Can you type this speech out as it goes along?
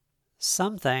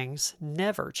Some things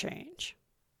never change.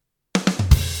 Hey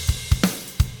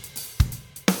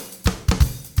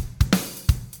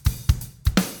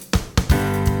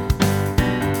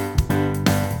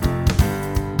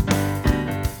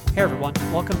everyone,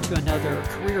 welcome to another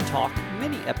Career Talk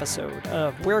mini episode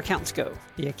of Where Accountants Go,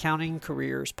 the Accounting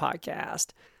Careers Podcast.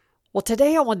 Well,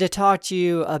 today I wanted to talk to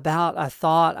you about a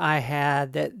thought I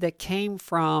had that came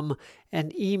from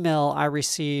an email I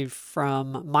received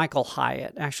from Michael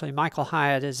Hyatt. Actually, Michael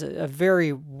Hyatt is a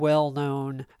very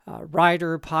well-known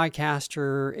writer,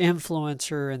 podcaster,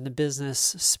 influencer in the business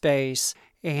space.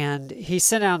 And he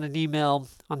sent out an email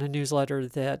on a newsletter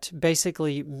that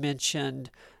basically mentioned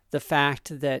the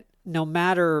fact that no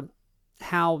matter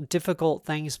how difficult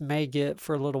things may get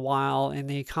for a little while in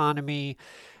the economy,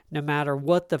 no matter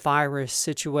what the virus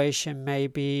situation may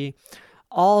be,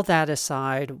 all that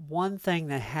aside, one thing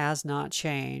that has not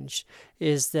changed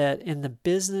is that in the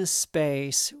business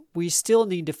space, we still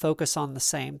need to focus on the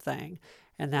same thing,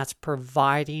 and that's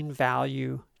providing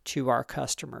value to our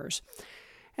customers.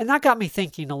 And that got me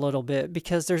thinking a little bit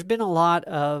because there's been a lot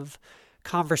of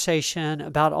conversation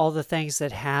about all the things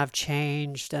that have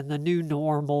changed and the new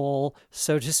normal,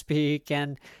 so to speak,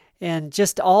 and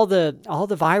just all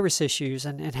the virus issues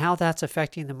and how that's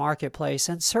affecting the marketplace.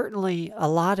 And certainly a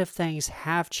lot of things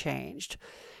have changed.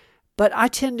 But I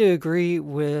tend to agree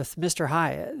with Mr.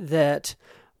 Hyatt that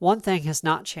one thing has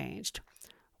not changed.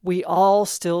 We all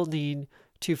still need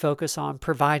to focus on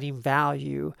providing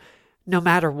value no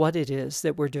matter what it is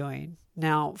that we're doing.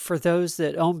 Now, for those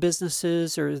that own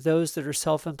businesses or those that are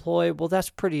self-employed, well, that's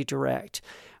pretty direct.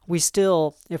 We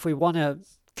still, if we want to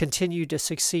continue to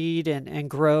succeed and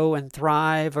grow and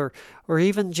thrive or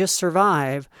even just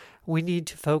survive, we need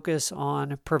to focus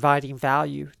on providing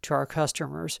value to our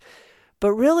customers.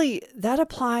 But really, that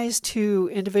applies to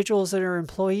individuals that are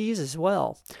employees as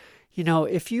well. You know,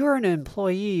 if you're an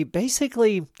employee,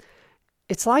 basically,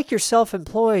 it's like you're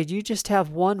self-employed. You just have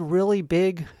one really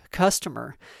big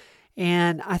customer.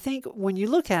 And I think when you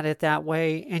look at it that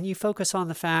way and you focus on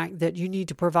the fact that you need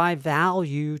to provide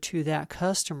value to that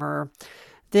customer,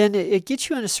 then it gets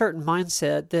you in a certain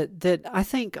mindset that I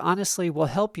think honestly will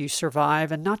help you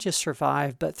survive, and not just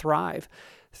survive, but thrive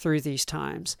through these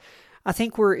times. I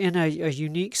think we're in a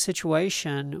unique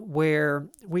situation where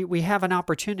we have an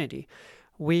opportunity.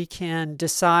 We can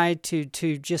decide to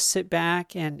just sit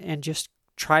back and just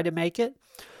try to make it,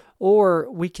 or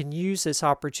we can use this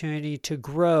opportunity to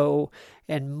grow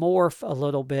and morph a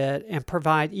little bit and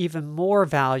provide even more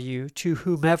value to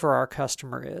whomever our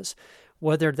customer is,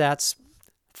 whether that's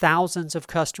thousands of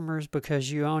customers because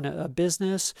you own a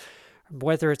business,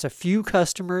 whether it's a few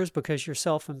customers because you're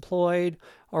self-employed,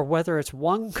 or whether it's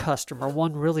one customer,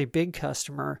 one really big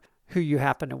customer who you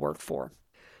happen to work for.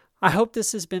 I hope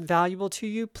this has been valuable to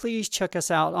you. Please check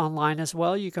us out online as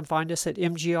well. You can find us at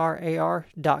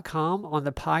mgrar.com on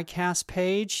the podcast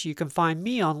page. You can find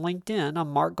me on LinkedIn. I'm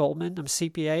Mark Goldman. I'm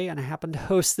CPA, and I happen to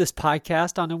host this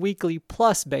podcast on a weekly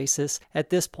plus basis at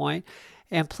this point.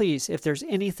 And please, if there's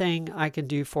anything I can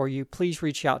do for you, please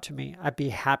reach out to me. I'd be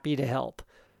happy to help.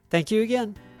 Thank you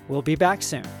again. We'll be back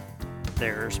soon.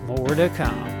 There's more to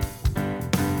come.